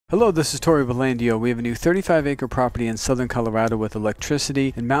Hello, this is Tori with LANDiO. We have a new 35-acre property in southern Colorado with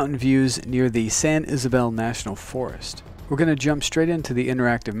electricity and mountain views near the San Isabel National Forest. We're going to jump straight into the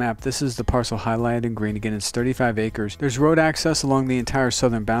interactive map. This is the parcel highlighted in green. Again, it's 35 acres. There's road access along the entire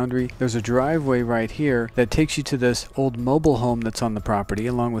southern boundary. There's a driveway right here that takes you to this old mobile home that's on the property,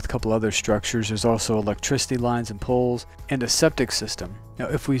 along with a couple other structures. There's also electricity lines and poles and a septic system. Now,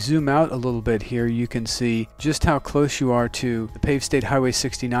 if we zoom out a little bit here, you can see just how close you are to the paved state Highway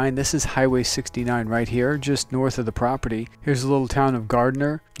 69. This is Highway 69 right here, just north of the property. Here's the little town of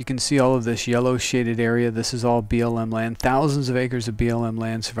Gardner. You can see all of this yellow shaded area. This is all BLM land, thousands of acres of BLM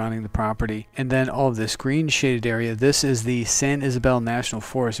land surrounding the property. And then all of this green shaded area, this is the San Isabel National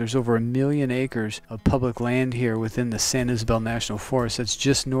Forest. There's over 1 million acres of public land here within the San Isabel National Forest. That's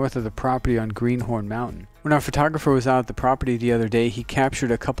just north of the property on Greenhorn Mountain. When our photographer was out at the property the other day, he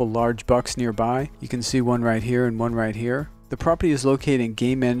captured a couple large bucks nearby. You can see one right here and one right here. The property is located in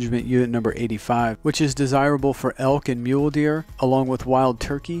Game Management Unit number 85, which is desirable for elk and mule deer, along with wild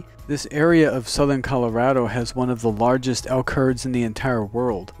turkey. This area of southern Colorado has one of the largest elk herds in the entire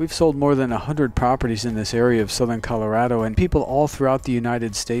world. We've sold more than 100 properties in this area of southern Colorado, and people all throughout the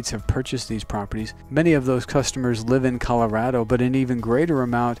United States have purchased these properties. Many of those customers live in Colorado, but an even greater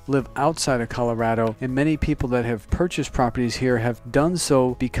amount live outside of Colorado, and many people that have purchased properties here have done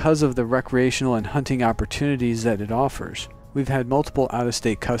so because of the recreational and hunting opportunities that it offers. We've had multiple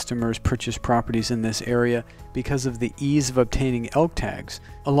out-of-state customers purchase properties in this area because of the ease of obtaining elk tags,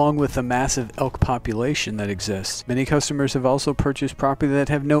 along with the massive elk population that exists. Many customers have also purchased property that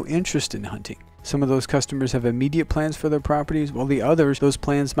have no interest in hunting. Some of those customers have immediate plans for their properties, while the others, those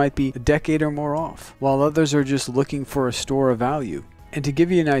plans might be a decade or more off, while others are just looking for a store of value. And to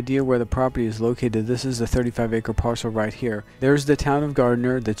give you an idea where the property is located, this is the 35-acre parcel right here. There's the town of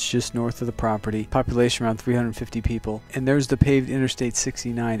Gardner that's just north of the property, population around 350 people. And there's the paved Interstate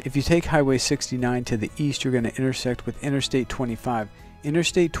 69. If you take Highway 69 to the east, you're going to intersect with Interstate 25.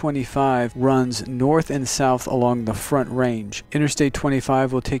 Interstate 25 runs north and south along the Front Range. Interstate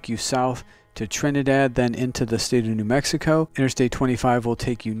 25 will take you south to Trinidad, then into the state of New Mexico. Interstate 25 will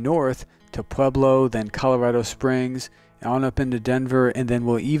take you north to Pueblo, then Colorado Springs, on up into Denver, and then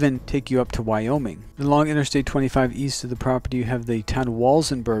we'll even take you up to Wyoming. Along Interstate 25 east of the property, you have the town of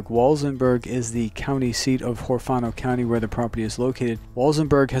Walsenburg. Walsenburg is the county seat of Horfano County where the property is located.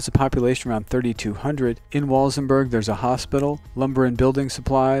 Walsenburg has a population around 3,200. In Walsenburg, there's a hospital, lumber and building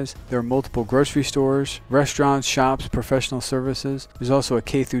supplies. There are multiple grocery stores, restaurants, shops, professional services. There's also a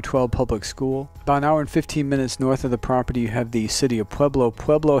K-12 public school. About an hour and 15 minutes north of the property, you have the city of Pueblo.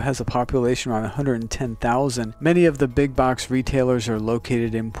 Pueblo has a population around 110,000. Many of the big box retailers are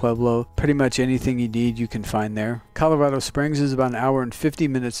located in Pueblo. Pretty much anything you need you can find there. Colorado Springs is about an hour and 50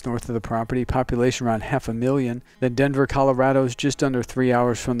 minutes north of the property, population around 500,000. Then Denver, Colorado is just under 3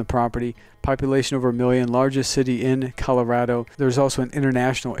 hours from the property, population over 1 million, largest city in Colorado. There's also an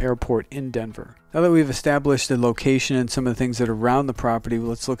international airport in Denver. Now that we've established the location and some of the things that are around the property,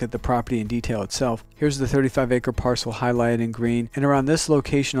 let's look at the property in detail itself. Here's the 35-acre parcel highlighted in green, and around this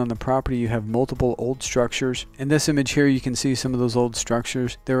location on the property you have multiple old structures. In this image here you can see some of those old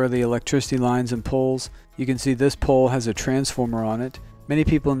structures. There are the electricity lines and poles. You can see this pole has a transformer on it. Many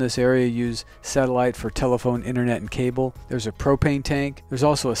people in this area use satellite for telephone, internet, and cable. There's a propane tank. There's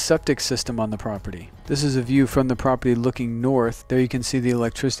also a septic system on the property. This is a view from the property looking north. There you can see the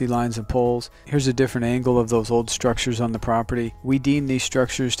electricity lines and poles. Here's a different angle of those old structures on the property. We deem these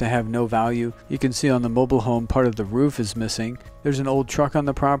structures to have no value. You can see on the mobile home part of the roof is missing. There's an old truck on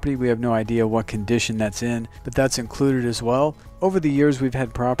the property. We have no idea what condition that's in, but that's included as well. Over the years we've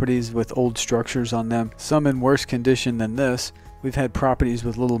had properties with old structures on them, some in worse condition than this. We've had properties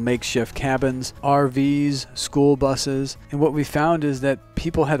with little makeshift cabins, RVs, school buses, and what we found is that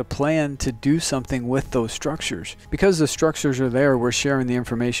people had a plan to do something with those structures. Because the structures are there, we're sharing the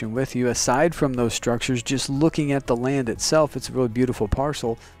information with you. Aside from those structures, just looking at the land itself, it's a really beautiful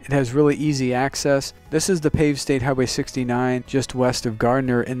parcel. It has really easy access. This is the paved State Highway 69 just west of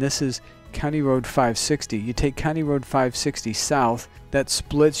Gardner, and this is County Road 560. You take County Road 560 south, that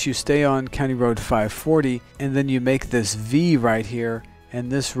splits, you stay on County Road 540, and then you make this V right here, and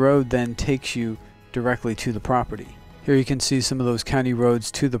this road then takes you directly to the property. Here you can see some of those county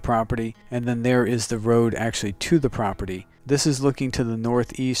roads to the property, and then there is the road actually to the property. This is looking to the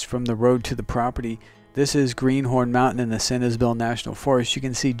northeast from the road to the property. This is Greenhorn Mountain in the San Isabel National Forest. You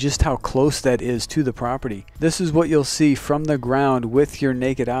can see just how close that is to the property. This is what you'll see from the ground with your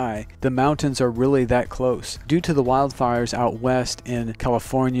naked eye. The mountains are really that close. Due to the wildfires out west in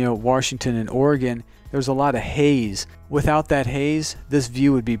California, Washington, and Oregon, there's a lot of haze. Without that haze, this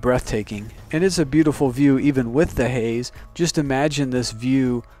view would be breathtaking. And it's a beautiful view even with the haze. Just imagine this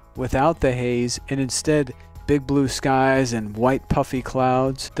view without the haze, and instead big blue skies and white puffy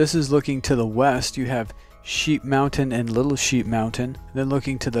clouds. This is looking to the west. You have Sheep Mountain and Little Sheep Mountain. Then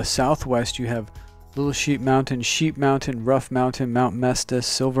looking to the southwest, you have Little Sheep Mountain, Rough Mountain, Mount Mestis,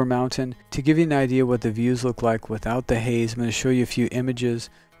 Silver Mountain. To give you an idea what the views look like without the haze, I'm going to show you a few images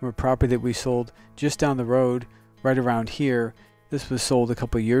from a property that we sold just down the road, right around here. This was sold a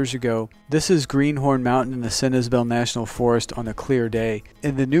couple years ago. This is Greenhorn Mountain in the San Isabel National Forest on a clear day.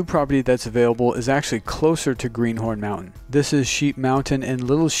 And the new property that's available is actually closer to Greenhorn Mountain. This is Sheep Mountain and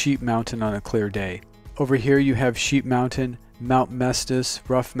Little Sheep Mountain on a clear day. Over here you have Sheep Mountain, Mount Mestis,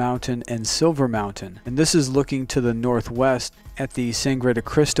 Rough Mountain, and Silver Mountain. And this is looking to the northwest at the Sangre de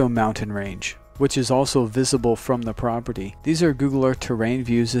Cristo mountain range, which is also visible from the property. These are Google Earth terrain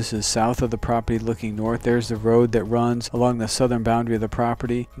views. This is south of the property looking north. There's the road that runs along the southern boundary of the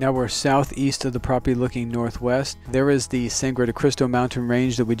property. Now we're southeast of the property looking northwest. There is the Sangre de Cristo mountain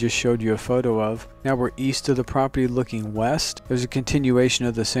range that we just showed you a photo of. Now we're east of the property looking west. There's a continuation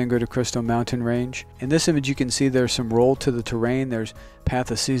of the Sangre de Cristo mountain range. In this image you can see there's some roll to the terrain. There's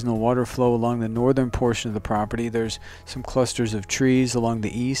path of seasonal water flow along the northern portion of the property. There's some clusters of trees along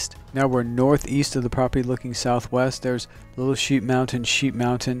the east. Now we're northeast of the property looking southwest. There's Little Sheep Mountain, Sheep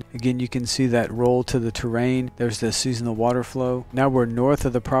Mountain. Again, you can see that roll to the terrain. There's the seasonal water flow. Now we're north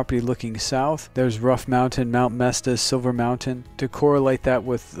of the property looking south. There's Rough Mountain, Mount Mestis, Silver Mountain. To correlate that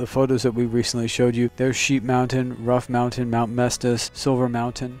with the photos that we recently showed you, there's Sheep Mountain, Rough Mountain, Mount Mestis, Silver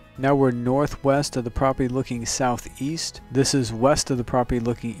Mountain. Now we're northwest of the property looking southeast. This is west of the property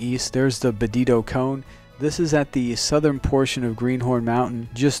looking east. There's the Bandito Cone. This is at the southern portion of Greenhorn Mountain,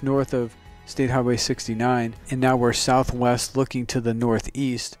 just north of State Highway 69. And now we're southwest looking to the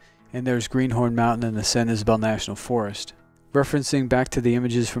northeast, and there's Greenhorn Mountain in the San Isabel National Forest. Referencing back to the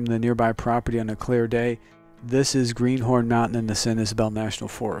images from the nearby property on a clear day, this is Greenhorn Mountain in the San Isabel National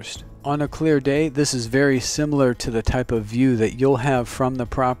Forest. On a clear day, this is very similar to the type of view that you'll have from the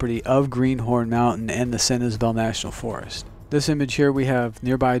property of Greenhorn Mountain and the San Isabel National Forest. This image here, we have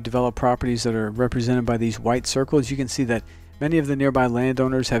nearby developed properties that are represented by these white circles. You can see that many of the nearby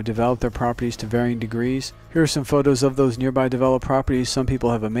landowners have developed their properties to varying degrees. Here are some photos of those nearby developed properties. Some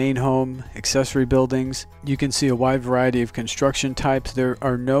people have a main home, accessory buildings. You can see a wide variety of construction types. There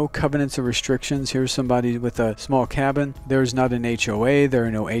are no covenants or restrictions. Here's somebody with a small cabin. There's not an HOA. There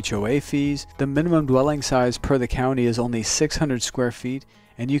are no HOA fees. The minimum dwelling size per the county is only 600 square feet.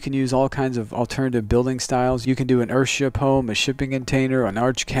 And you can use all kinds of alternative building styles. You can do an earthship home, a shipping container, an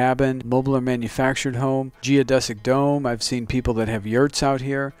arch cabin, mobile or manufactured home, geodesic dome. I've seen people that have yurts out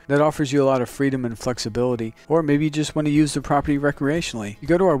here. That offers you a lot of freedom and flexibility. Or maybe you just want to use the property recreationally. You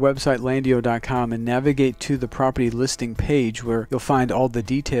go to our website LANDiO.com and navigate to the property listing page where you'll find all the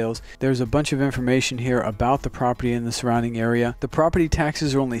details. There's a bunch of information here about the property in the surrounding area. The property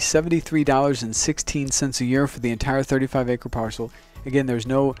taxes are only $73.16 a year for the entire 35-acre parcel. Again, there's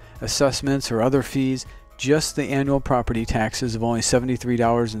no assessments or other fees, just the annual property taxes of only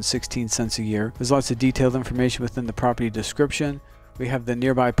 $73.16 a year. There's lots of detailed information within the property description. We have the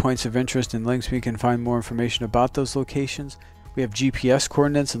nearby points of interest and links where you can find more information about those locations. We have GPS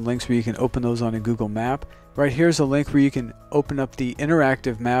coordinates and links where you can open those on a Google map. Right here's a link where you can open up the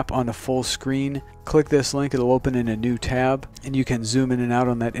interactive map on a full screen. Click this link, it'll open in a new tab, and you can zoom in and out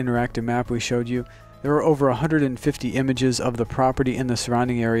on that interactive map we showed you. There are over 150 images of the property in the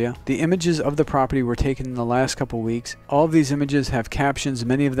surrounding area. The images of the property were taken in the last couple weeks. All of these images have captions,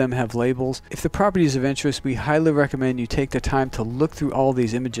 many of them have labels. If the property is of interest, we highly recommend you take the time to look through all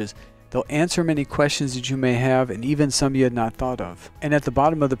these images. They'll answer many questions that you may have, and even some you had not thought of. And at the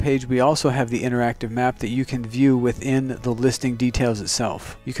bottom of the page, we also have the interactive map that you can view within the listing details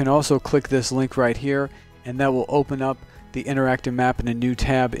itself. You can also click this link right here, and that will open up the interactive map in a new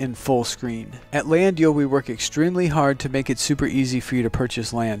tab in full screen. At LANDiO, we work extremely hard to make it super easy for you to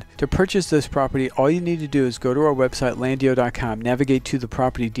purchase land. To purchase this property, all you need to do is go to our website LANDiO.com, navigate to the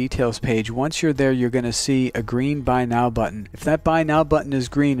property details page. Once you're there, you're going to see a green Buy Now button. If that Buy Now button is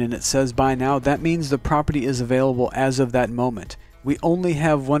green and it says Buy Now, that means the property is available as of that moment. We only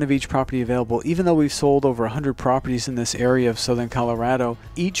have one of each property available. Even though we've sold over 100 properties in this area of southern Colorado,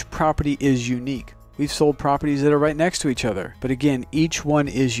 each property is unique. We've sold properties that are right next to each other, but again, each one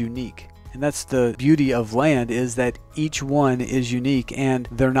is unique. And that's the beauty of land, is that each one is unique and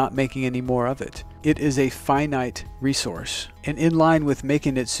they're not making any more of it. It is a finite resource. And in line with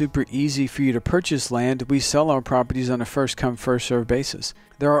making it super easy for you to purchase land, we sell our properties on a first-come, first-served basis.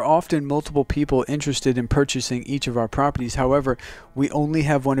 There are often multiple people interested in purchasing each of our properties. However, we only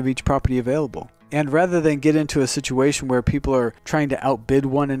have one of each property available. And rather than get into a situation where people are trying to outbid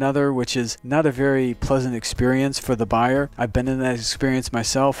one another, which is not a very pleasant experience for the buyer, I've been in that experience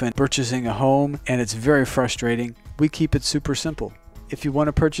myself in purchasing a home, and it's very frustrating, we keep it super simple. If you want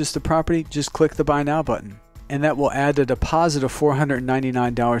to purchase the property, just click the Buy Now button, and that will add a deposit of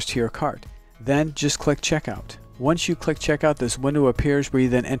 $499 to your cart. Then just click Checkout. Once you click Checkout, this window appears where you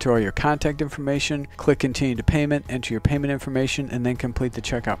then enter all your contact information, click Continue to Payment, enter your payment information, and then complete the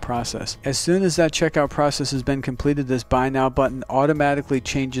checkout process. As soon as that checkout process has been completed, this Buy Now button automatically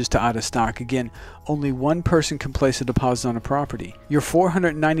changes to out of stock. Again, only one person can place a deposit on a property. Your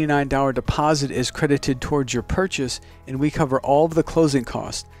 $499 deposit is credited towards your purchase, and we cover all of the closing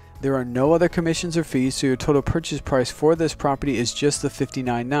costs. There are no other commissions or fees, so your total purchase price for this property is just the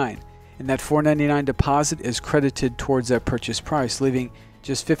 $59,900. And that $499 deposit is credited towards that purchase price, leaving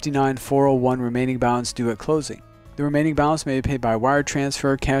just $59,401 remaining balance due at closing. The remaining balance may be paid by wire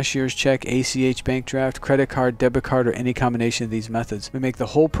transfer, cashier's check, ACH bank draft, credit card, debit card, or any combination of these methods. We make the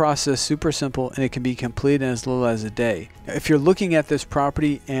whole process super simple, and it can be completed in as little as a day. If you're looking at this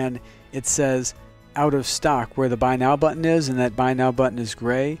property and it says out of stock where the Buy Now button is, and that Buy Now button is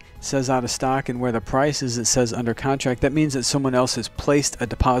gray, says out of stock, and where the price is, it says under contract, that means that someone else has placed a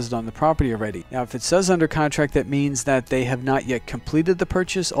deposit on the property already. Now, if it says under contract, that means that they have not yet completed the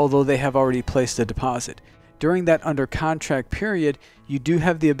purchase, although they have already placed a deposit. During that under contract period, you do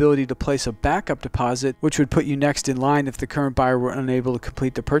have the ability to place a backup deposit, which would put you next in line if the current buyer were unable to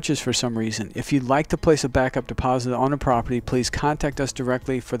complete the purchase for some reason. If you'd like to place a backup deposit on a property, please contact us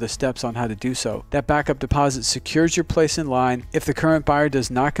directly for the steps on how to do so. That backup deposit secures your place in line. If the current buyer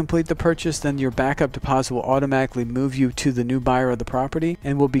does not complete the purchase, then your backup deposit will automatically move you to the new buyer of the property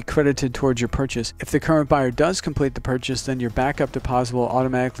and will be credited towards your purchase. If the current buyer does complete the purchase, then your backup deposit will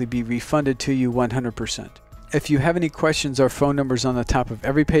automatically be refunded to you 100%. If you have any questions, our phone number is on the top of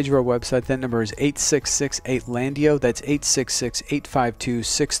every page of our website. That number is 8668-LANDiO. That's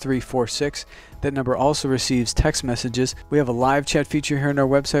 866-852-6346. That number also receives text messages. We have a live chat feature here on our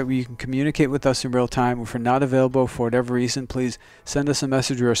website where you can communicate with us in real time. If we're not available for whatever reason, please send us a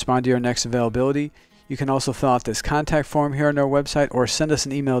message or respond to your next availability. You can also fill out this contact form here on our website or send us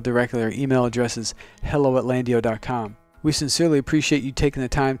an email directly. Our email address is hello@landio.com. We sincerely appreciate you taking the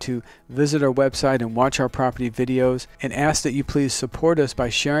time to visit our website and watch our property videos, and ask that you please support us by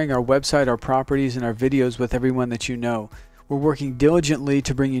sharing our website, our properties, and our videos with everyone that you know. We're working diligently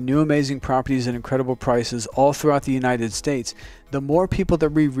to bring you new amazing properties at incredible prices all throughout the United States. The more people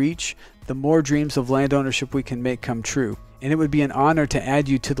that we reach, the more dreams of land ownership we can make come true. And it would be an honor to add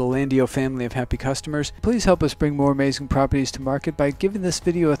you to the LANDiO family of happy customers. Please help us bring more amazing properties to market by giving this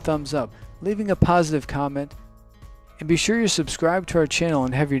video a thumbs up, leaving a positive comment, and be sure you're subscribed to our channel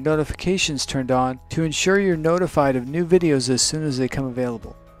and have your notifications turned on to ensure you're notified of new videos as soon as they come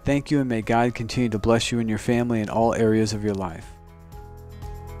available. Thank you, and may God continue to bless you and your family in all areas of your life.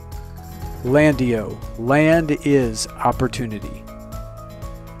 LANDiO. Land is opportunity.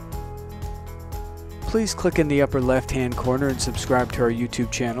 Please click in the upper left-hand corner and subscribe to our YouTube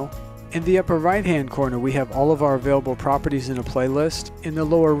channel. In the upper right-hand corner, we have all of our available properties in a playlist. In the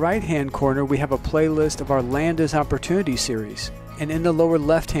lower right-hand corner, we have a playlist of our Land is Opportunity series. And in the lower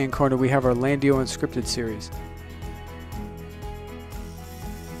left-hand corner, we have our LANDiO Unscripted series.